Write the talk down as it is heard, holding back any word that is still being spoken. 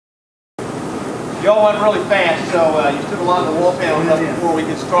Y'all went really fast, so you took a lot of the wall panels up before we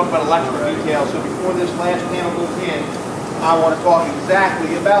could talk about electrical details. So before this last panel goes in, I want to talk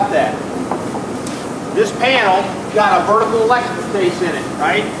exactly about that. This panel got a vertical electrical chase in it,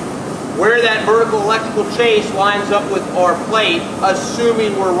 right? Where that vertical electrical chase lines up with our plate,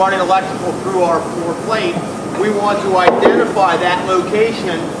 assuming we're running electrical through our floor plate, we want to identify that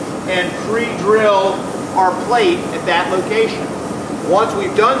location and pre-drill our plate at that location. Once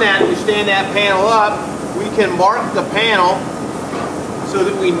we've done that, we stand that panel up, we can mark the panel so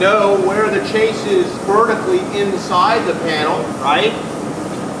that we know where the chase is vertically inside the panel, right?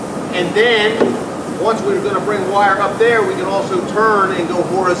 And then, once we're going to bring wire up there, we can also turn and go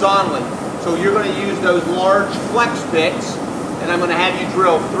horizontally. So you're going to use those large flex picks, and I'm going to have you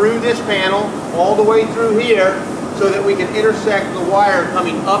drill through this panel, all the way through here, so that we can intersect the wire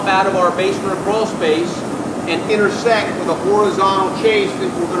coming up out of our basement crawl space and intersect with a horizontal chase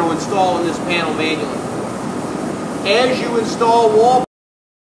that we're going to install in this panel manually. As you install wall